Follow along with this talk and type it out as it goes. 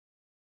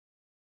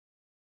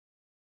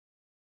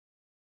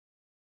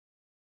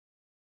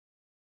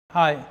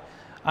Hi,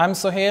 I'm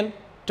Sohail.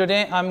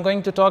 Today I'm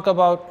going to talk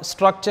about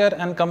structure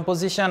and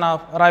composition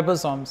of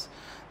ribosomes.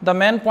 The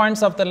main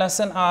points of the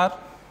lesson are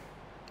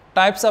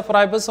types of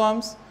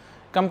ribosomes,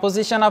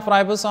 composition of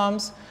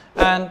ribosomes,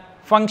 and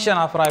function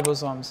of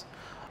ribosomes.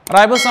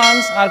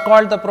 Ribosomes are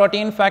called the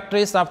protein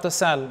factories of the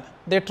cell.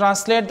 They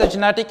translate the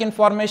genetic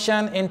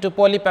information into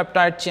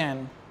polypeptide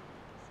chain.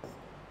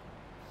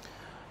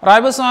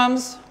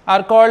 Ribosomes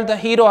are called the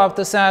hero of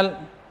the cell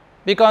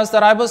because the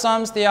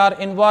ribosomes, they are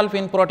involved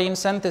in protein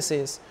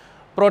synthesis.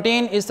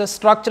 Protein is the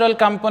structural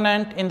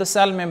component in the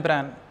cell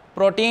membrane.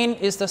 Protein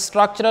is the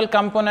structural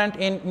component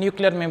in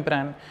nuclear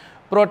membrane.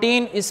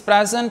 Protein is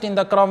present in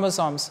the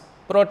chromosomes.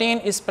 Protein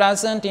is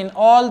present in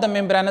all the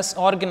membranous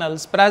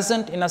organelles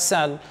present in a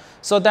cell.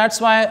 So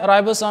that's why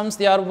ribosomes,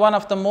 they are one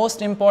of the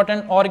most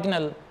important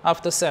organelle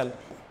of the cell.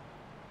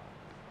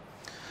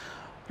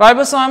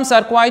 Ribosomes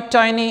are quite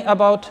tiny,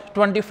 about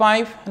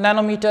 25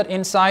 nanometer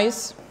in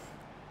size.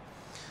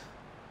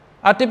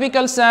 A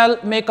typical cell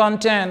may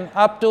contain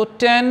up to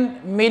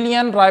 10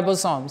 million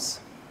ribosomes.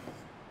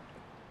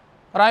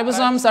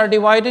 Ribosomes are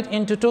divided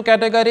into two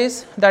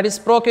categories, that is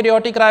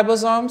prokaryotic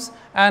ribosomes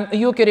and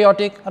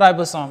eukaryotic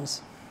ribosomes.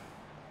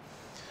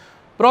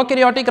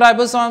 Prokaryotic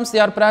ribosomes, they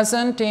are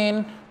present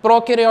in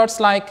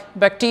prokaryotes like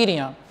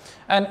bacteria,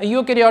 and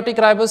eukaryotic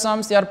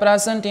ribosomes, they are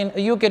present in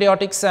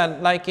eukaryotic cell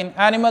like in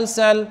animal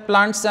cell,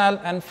 plant cell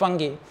and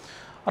fungi.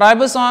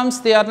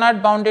 Ribosomes, they are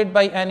not bounded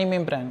by any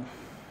membrane.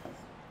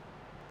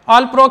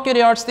 All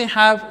prokaryotes, they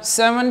have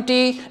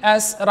 70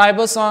 S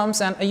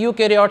ribosomes, and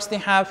eukaryotes, they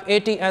have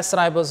 80 S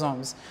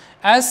ribosomes.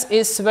 S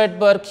is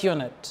Svedberg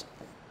unit.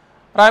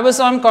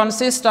 Ribosome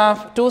consists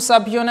of two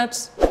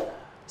subunits,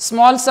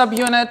 small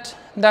subunit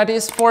that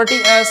is 40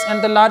 S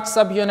and the large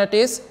subunit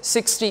is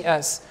 60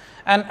 S,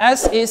 and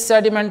S is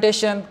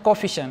sedimentation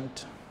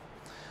coefficient.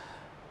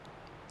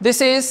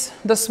 This is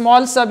the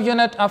small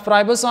subunit of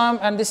ribosome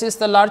and this is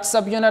the large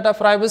subunit of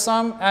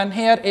ribosome, and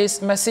here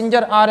is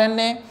messenger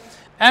RNA.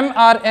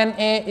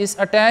 mRNA is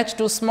attached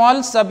to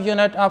small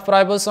subunit of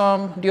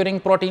ribosome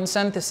during protein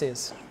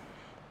synthesis.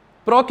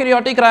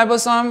 Prokaryotic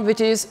ribosome,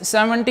 which is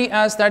 70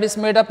 S, that is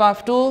made up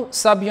of two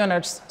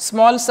subunits.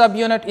 Small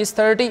subunit is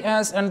 30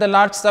 S and the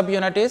large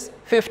subunit is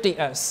 50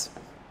 S.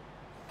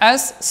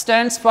 S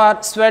stands for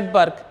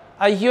Svedberg,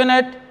 a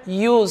unit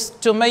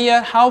used to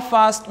measure how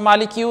fast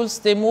molecules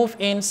they move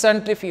in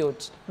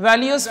centrifuge.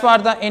 Values for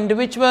the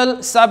individual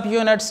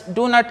subunits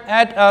do not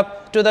add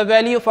up to the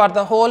value for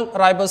the whole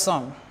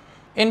ribosome.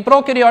 In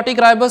prokaryotic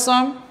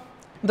ribosome,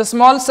 the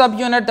small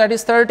subunit, that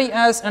is 30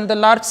 S and the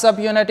large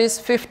subunit is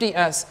 50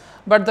 S,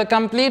 but the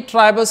complete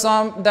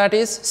ribosome, that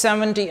is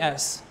 70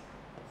 S.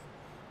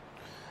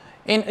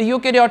 In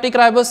eukaryotic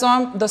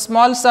ribosome, the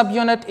small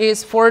subunit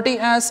is 40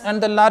 S and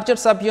the larger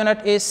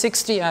subunit is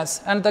 60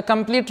 S, and the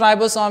complete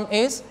ribosome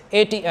is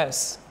 80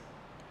 S.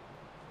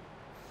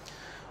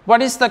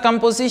 What is the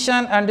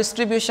composition and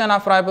distribution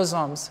of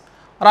ribosomes?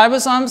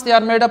 Ribosomes, they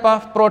are made up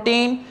of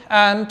protein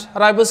and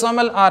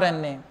ribosomal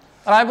RNA.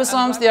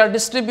 Ribosomes, they are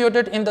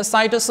distributed in the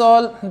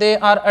cytosol. They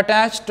are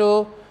attached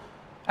to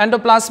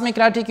endoplasmic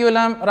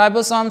reticulum.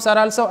 Ribosomes are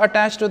also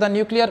attached to the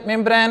nuclear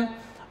membrane.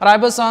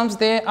 Ribosomes,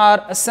 they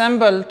are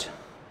assembled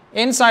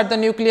inside the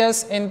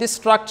nucleus in this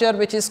structure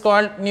which is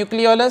called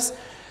nucleolus.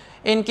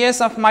 In case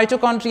of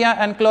mitochondria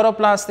and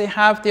chloroplasts, they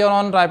have their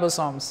own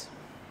ribosomes.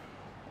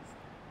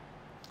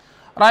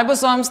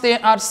 Ribosomes, they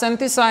are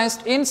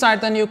synthesized inside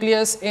the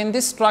nucleus in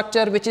this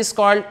structure which is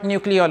called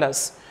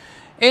nucleolus.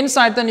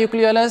 Inside the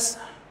nucleolus,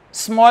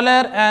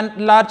 smaller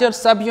and larger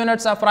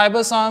subunits of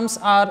ribosomes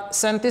are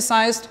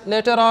synthesized.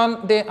 Later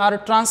on, they are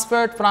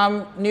transferred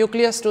from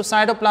nucleus to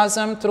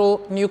cytoplasm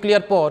through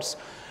nuclear pores.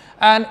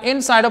 And in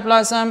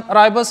cytoplasm,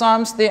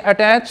 ribosomes, they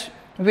attach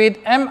with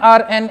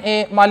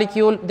mRNA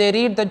molecule. They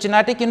read the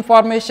genetic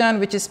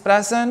information which is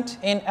present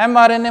in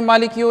mRNA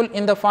molecule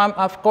in the form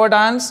of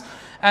codons,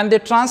 and they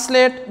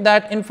translate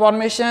that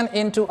information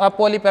into a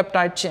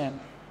polypeptide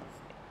chain.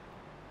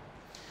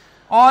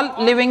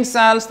 All living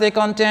cells, they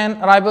contain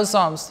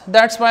ribosomes.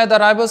 That's why the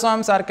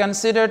ribosomes are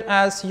considered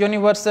as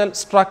universal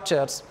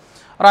structures.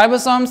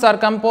 Ribosomes are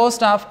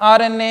composed of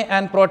RNA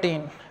and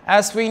protein.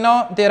 As we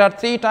know, there are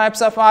three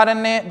types of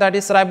RNA, that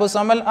is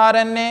ribosomal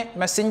RNA,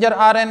 messenger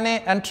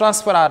RNA and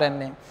transfer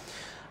RNA.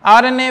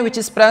 RNA which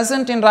is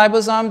present in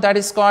ribosome, that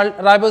is called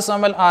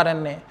ribosomal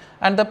RNA,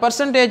 and the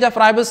percentage of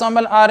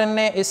ribosomal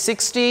RNA is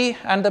 60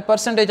 and the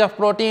percentage of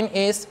protein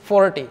is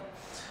 40.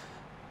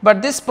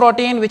 But this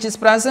protein which is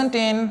present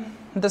in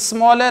the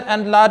smaller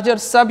and larger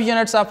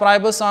subunits of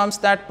ribosomes,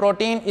 that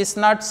protein is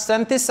not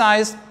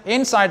synthesized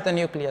inside the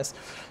nucleus.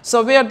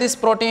 So where this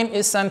protein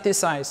is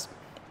synthesized?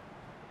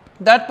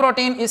 That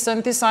protein is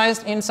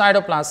synthesized in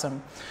cytoplasm.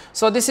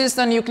 So this is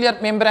the nuclear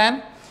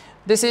membrane.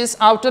 This is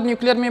outer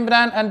nuclear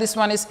membrane and this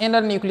one is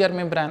inner nuclear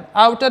membrane.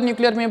 Outer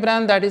nuclear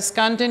membrane, that is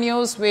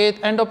continuous with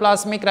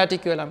endoplasmic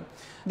reticulum.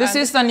 This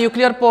is the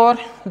nuclear pore,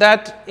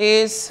 that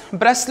is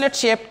bracelet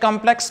shaped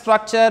complex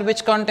structure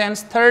which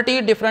contains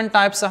 30 different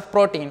types of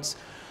proteins.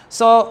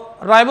 So,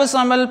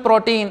 ribosomal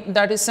protein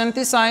that is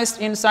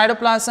synthesized in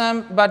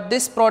cytoplasm, but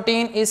this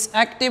protein is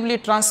actively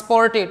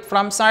transported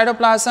from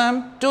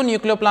cytoplasm to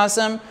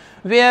nucleoplasm,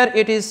 where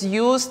it is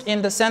used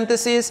in the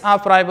synthesis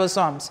of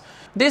ribosomes.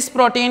 This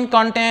protein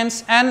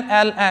contains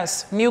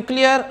NLS,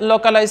 nuclear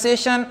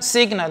localization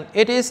signal.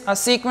 It is a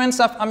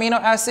sequence of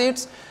amino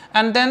acids,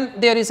 and then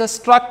there is a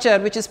structure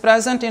which is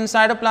present in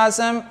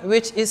cytoplasm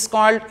which is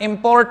called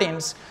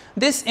importance.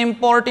 This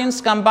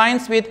importance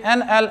combines with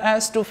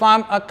NLS to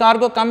form a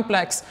cargo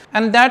complex,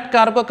 and that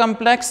cargo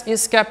complex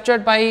is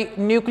captured by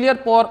nuclear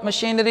pore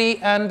machinery,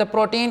 and the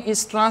protein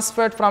is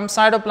transferred from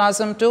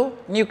cytoplasm to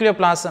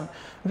nucleoplasm,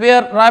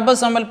 where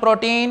ribosomal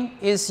protein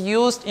is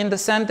used in the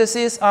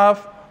synthesis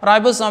of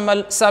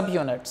ribosomal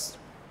subunits.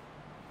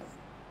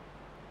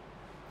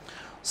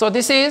 So,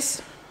 this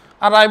is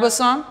a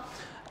ribosome.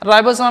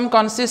 Ribosome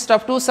consists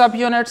of two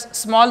subunits,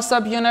 small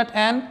subunit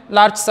and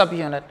large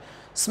subunit.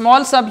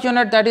 Small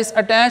subunit that is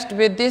attached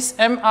with this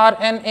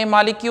mRNA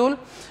molecule,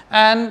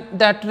 and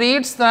that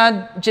reads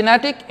the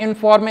genetic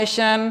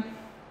information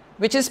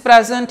which is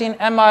present in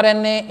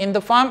mRNA in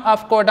the form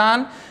of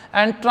codon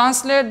and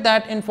translate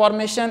that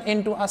information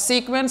into a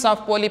sequence of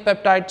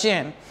polypeptide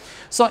chain.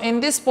 So, in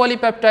this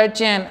polypeptide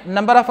chain,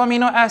 number of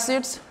amino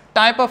acids,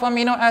 type of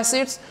amino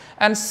acids,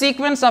 and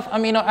sequence of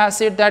amino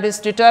acid that is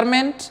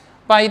determined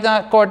by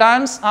the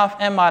codons of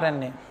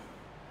mRNA.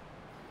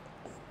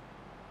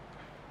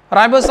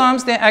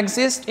 Ribosomes, they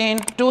exist in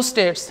two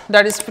states,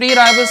 that is free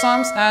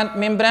ribosomes and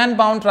membrane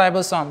bound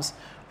ribosomes.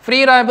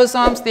 Free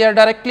ribosomes, they are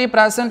directly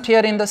present here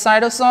in the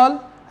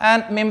cytosol,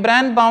 and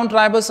membrane bound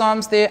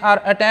ribosomes, they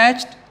are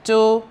attached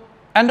to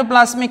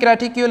endoplasmic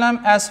reticulum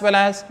as well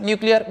as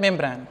nuclear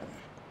membrane.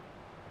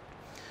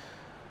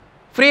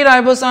 Free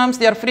ribosomes,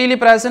 they are freely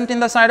present in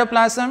the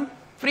cytoplasm.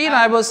 Free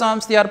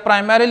ribosomes, they are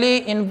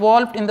primarily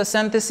involved in the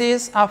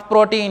synthesis of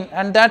protein,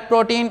 and that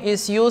protein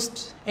is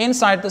used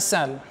inside the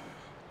cell.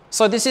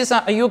 So, this is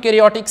a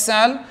eukaryotic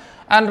cell,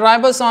 and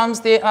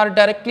ribosomes, they are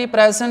directly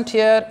present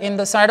here in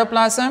the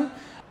cytoplasm.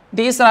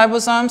 These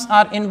ribosomes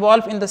are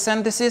involved in the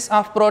synthesis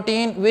of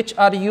protein which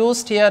are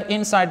used here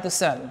inside the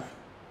cell.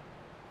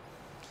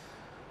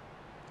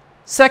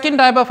 Second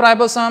type of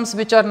ribosomes,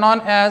 which are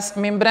known as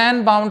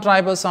membrane bound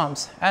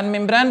ribosomes, and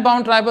membrane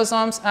bound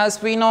ribosomes,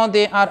 as we know,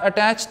 they are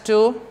attached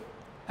to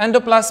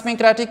endoplasmic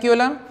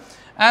reticulum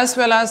as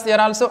well as they are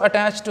also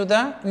attached to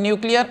the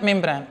nuclear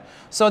membrane.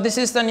 So, this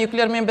is the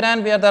nuclear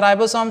membrane where the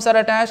ribosomes are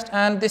attached,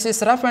 and this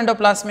is rough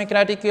endoplasmic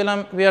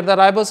reticulum where the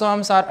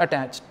ribosomes are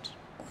attached.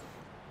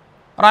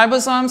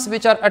 Ribosomes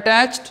which are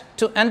attached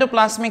to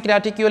endoplasmic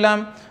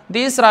reticulum,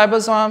 these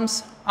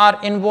ribosomes are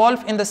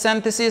involved in the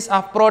synthesis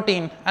of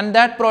protein, and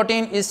that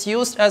protein is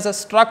used as a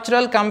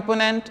structural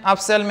component of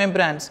cell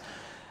membranes.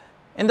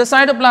 In the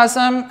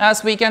cytoplasm,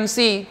 as we can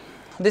see,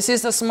 this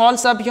is the small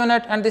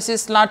subunit and this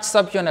is large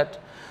subunit.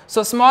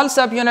 So, small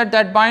subunit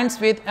that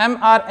binds with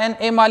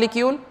mRNA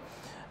molecule,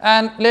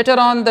 and later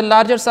on the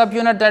larger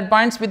subunit that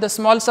binds with the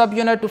small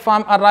subunit to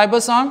form a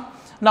ribosome.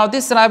 Now,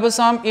 this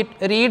ribosome, it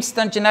reads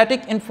the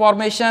genetic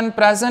information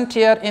present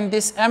here in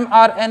this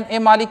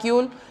mRNA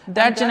molecule.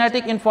 That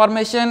genetic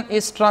information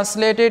is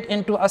translated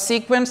into a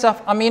sequence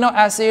of amino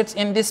acids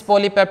in this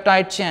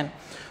polypeptide chain.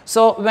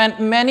 So, when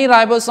many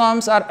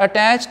ribosomes are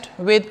attached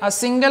with a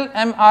single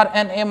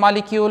mRNA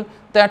molecule,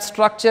 that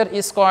structure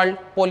is called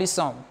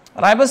polysome.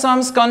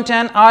 Ribosomes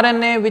contain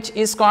RNA which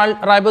is called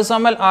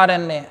ribosomal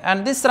RNA,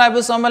 and this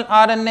ribosomal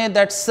RNA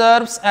that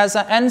serves as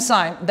an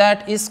enzyme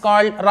that is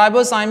called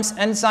ribozymes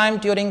enzyme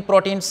during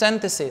protein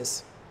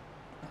synthesis.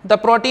 The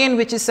protein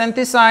which is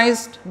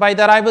synthesized by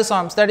the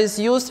ribosomes, that is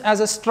used as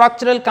a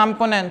structural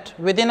component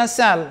within a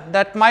cell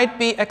that might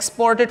be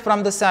exported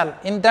from the cell.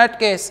 In that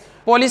case,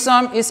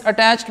 polysome is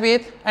attached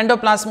with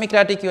endoplasmic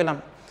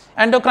reticulum.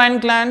 Endocrine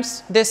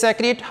glands, they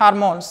secrete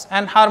hormones,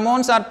 and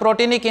hormones are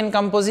proteinic in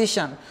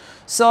composition.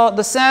 So,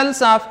 the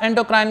cells of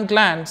endocrine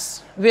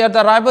glands where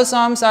the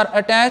ribosomes are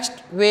attached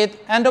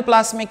with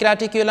endoplasmic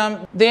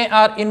reticulum, they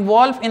are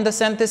involved in the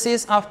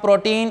synthesis of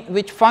protein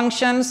which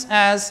functions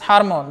as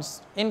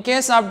hormones. In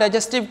case of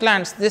digestive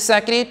glands, they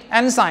secrete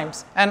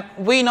enzymes, and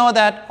we know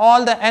that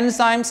all the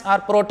enzymes are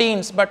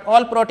proteins, but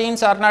all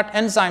proteins are not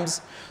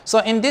enzymes. So,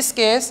 in this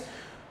case,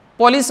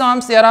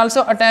 polysomes, they are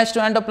also attached to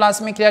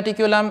endoplasmic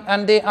reticulum,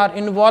 and they are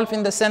involved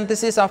in the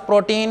synthesis of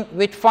protein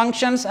which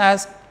functions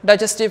as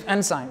digestive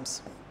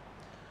enzymes.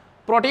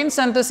 Protein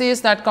synthesis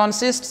that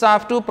consists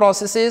of two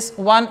processes,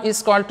 one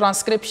is called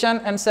transcription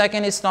and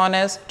second is known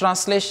as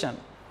translation.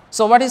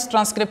 So, what is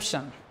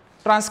transcription?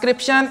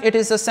 Transcription, it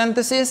is the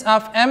synthesis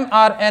of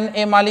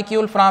mRNA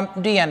molecule from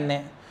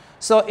DNA.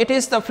 So, it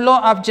is the flow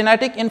of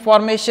genetic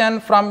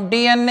information from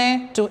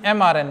DNA to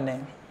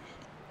mRNA.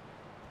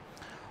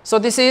 So,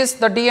 this is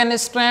the DNA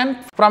strand.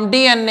 From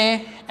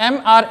DNA,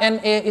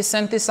 mRNA is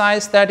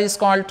synthesized, that is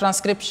called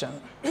transcription.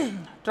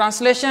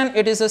 Translation,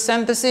 it is a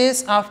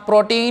synthesis of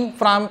protein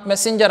from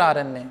messenger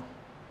RNA.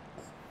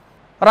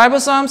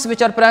 Ribosomes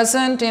which are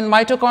present in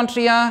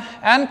mitochondria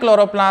and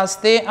chloroplast,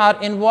 they are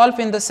involved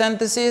in the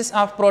synthesis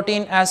of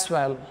protein as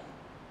well.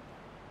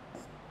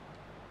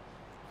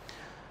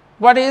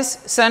 What is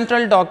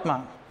central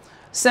dogma?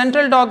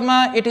 Central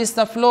dogma, it is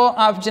the flow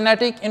of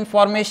genetic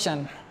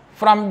information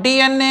from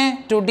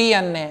DNA to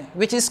DNA,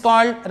 which is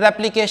called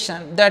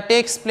replication, that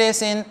takes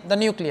place in the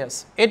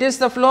nucleus. It is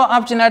the flow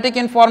of genetic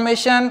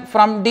information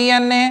from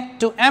DNA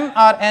to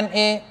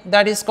mRNA,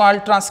 that is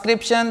called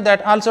transcription,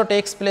 that also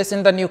takes place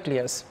in the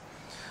nucleus.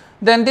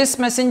 Then this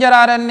messenger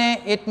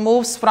RNA, it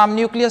moves from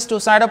nucleus to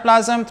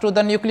cytoplasm through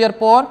the nuclear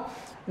pore,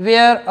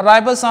 where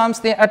ribosomes,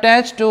 they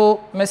attach to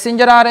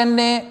messenger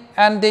RNA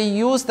and they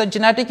use the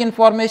genetic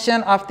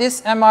information of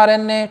this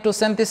mRNA to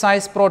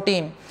synthesize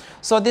protein.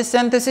 So, this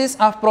synthesis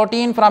of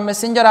protein from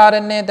messenger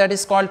RNA, that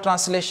is called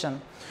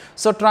translation.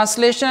 So,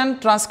 translation,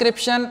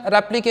 transcription,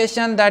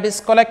 replication, that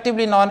is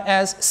collectively known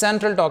as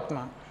central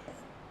dogma.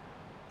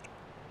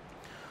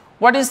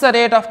 What is the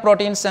rate of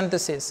protein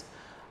synthesis?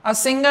 A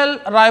single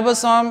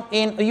ribosome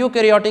in a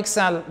eukaryotic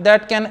cell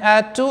that can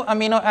add 2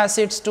 amino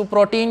acids to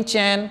protein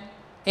chain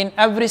in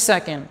every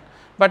second,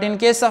 but in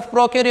case of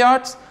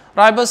prokaryotes,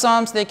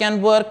 ribosomes, they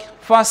can work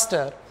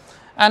faster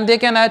and they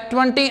can add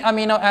 20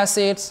 amino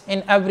acids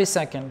in every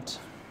second.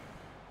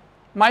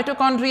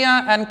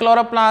 Mitochondria and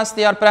chloroplast,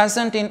 they are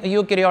present in a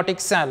eukaryotic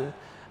cell,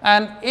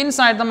 and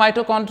inside the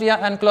mitochondria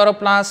and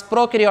chloroplast,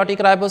 prokaryotic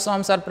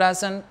ribosomes are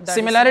present.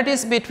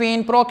 Similarities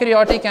between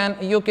prokaryotic and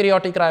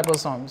eukaryotic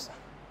ribosomes.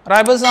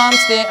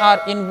 Ribosomes, they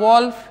are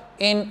involved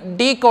in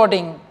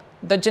decoding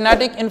the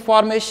genetic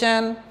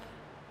information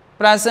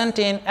present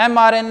in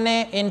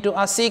mRNA into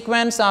a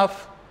sequence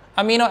of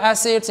amino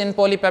acids in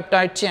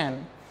polypeptide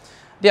chain.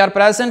 They are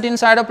present in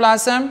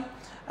cytoplasm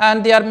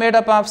and they are made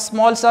up of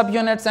small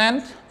subunits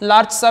and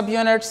large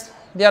subunits.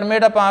 They are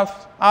made up of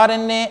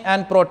RNA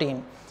and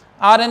protein.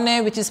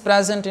 RNA, which is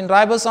present in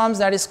ribosomes,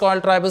 that is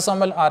called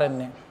ribosomal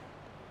RNA.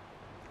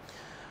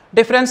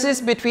 Differences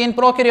between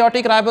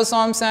prokaryotic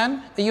ribosomes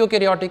and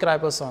eukaryotic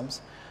ribosomes.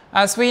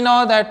 As we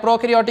know that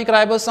prokaryotic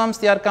ribosomes,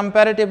 they are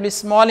comparatively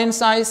small in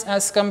size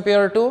as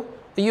compared to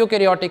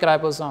eukaryotic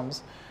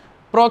ribosomes.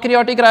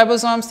 Prokaryotic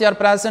ribosomes, they are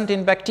present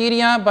in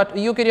bacteria, but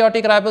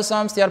eukaryotic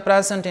ribosomes, they are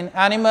present in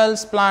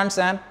animals, plants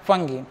and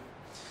fungi.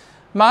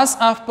 Mass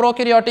of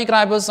prokaryotic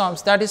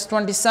ribosomes, that is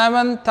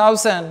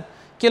 27,000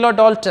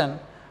 kilodalton,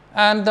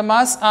 and the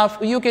mass of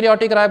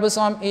eukaryotic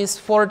ribosome is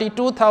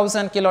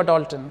 42,000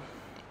 kilodalton.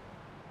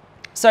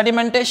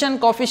 Sedimentation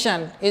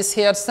coefficient is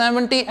here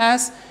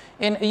 70s,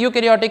 in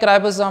eukaryotic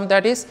ribosome,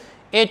 that is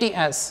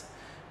 80s.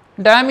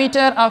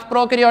 Diameter of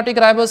prokaryotic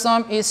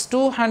ribosome is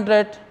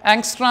 200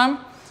 angstrom,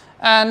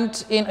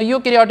 and in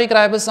eukaryotic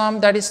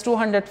ribosome, that is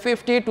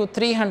 250 to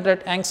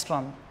 300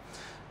 angstrom.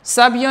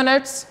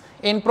 Subunits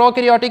in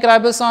prokaryotic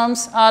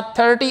ribosomes are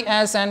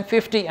 30s and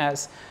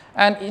 50s,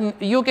 and in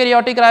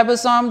eukaryotic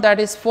ribosome, that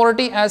is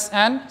 40s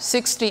and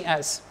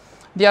 60s.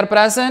 They are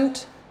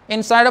present in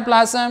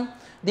cytoplasm.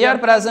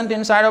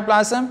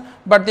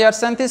 But they are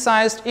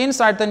synthesized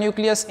inside the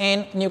nucleus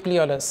in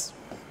nucleolus.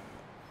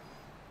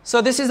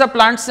 So, this is the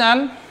plant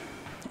cell.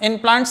 In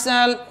plant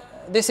cell,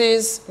 this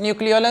is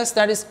nucleolus,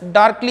 that is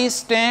darkly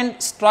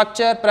stained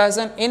structure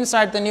present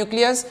inside the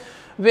nucleus,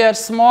 where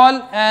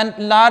small and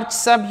large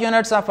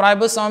subunits of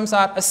ribosomes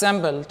are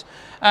assembled,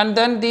 and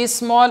then these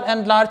small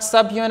and large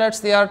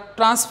subunits, they are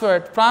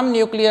transferred from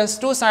nucleus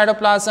to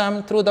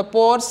cytoplasm through the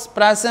pores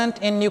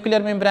present in nuclear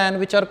membrane,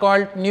 which are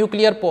called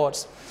nuclear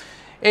pores.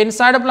 In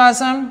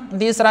cytoplasm,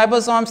 these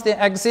ribosomes, they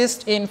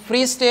exist in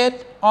free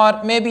state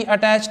or may be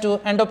attached to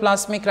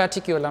endoplasmic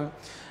reticulum.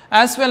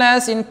 As well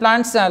as in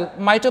plant cell,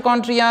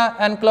 mitochondria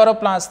and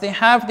chloroplast, they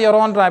have their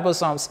own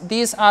ribosomes.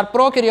 These are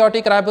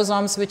prokaryotic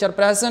ribosomes which are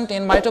present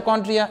in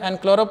mitochondria and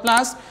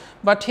chloroplast,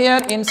 but here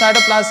in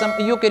cytoplasm,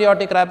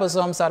 eukaryotic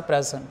ribosomes are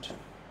present.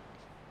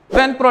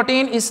 When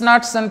protein is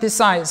not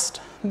synthesized,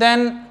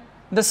 then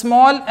the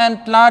small and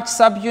large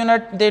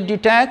subunit, they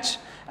detach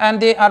and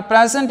they are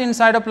present in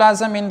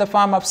cytoplasm in the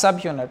form of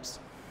subunits.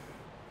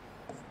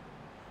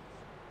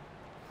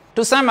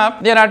 To sum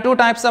up, there are two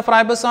types of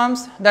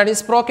ribosomes, that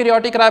is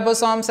prokaryotic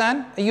ribosomes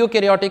and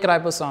eukaryotic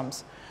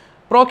ribosomes.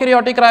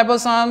 Prokaryotic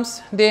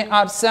ribosomes, they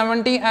are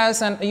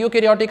 70s and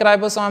eukaryotic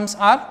ribosomes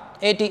are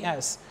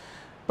 80s.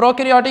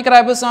 Prokaryotic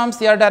ribosomes,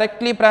 they are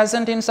directly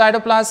present in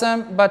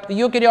cytoplasm, but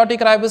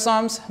eukaryotic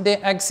ribosomes, they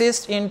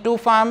exist in two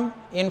forms,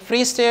 in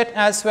free state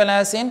as well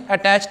as in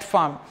attached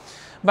form,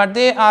 but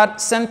they are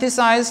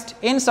synthesized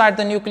inside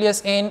the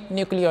nucleus in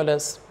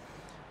nucleolus.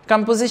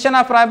 Composition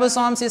of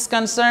ribosomes is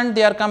concerned,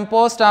 they are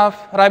composed of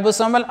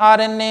ribosomal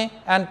RNA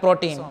and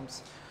protein.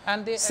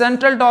 And the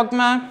central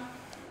dogma,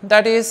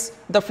 that is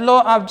the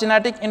flow of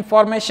genetic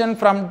information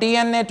from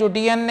DNA to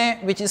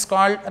DNA, which is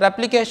called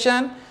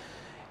replication.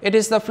 It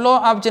is the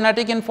flow of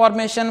genetic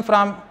information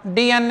from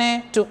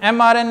DNA to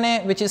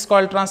mRNA, which is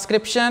called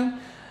transcription,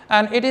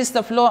 and it is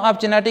the flow of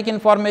genetic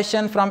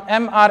information from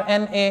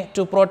mRNA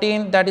to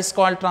protein, that is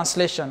called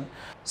translation.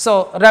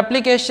 So,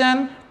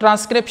 replication,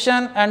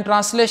 transcription and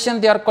translation,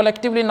 they are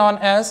collectively known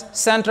as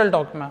central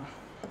dogma.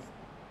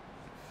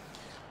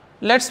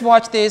 Let us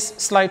watch this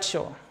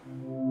slideshow.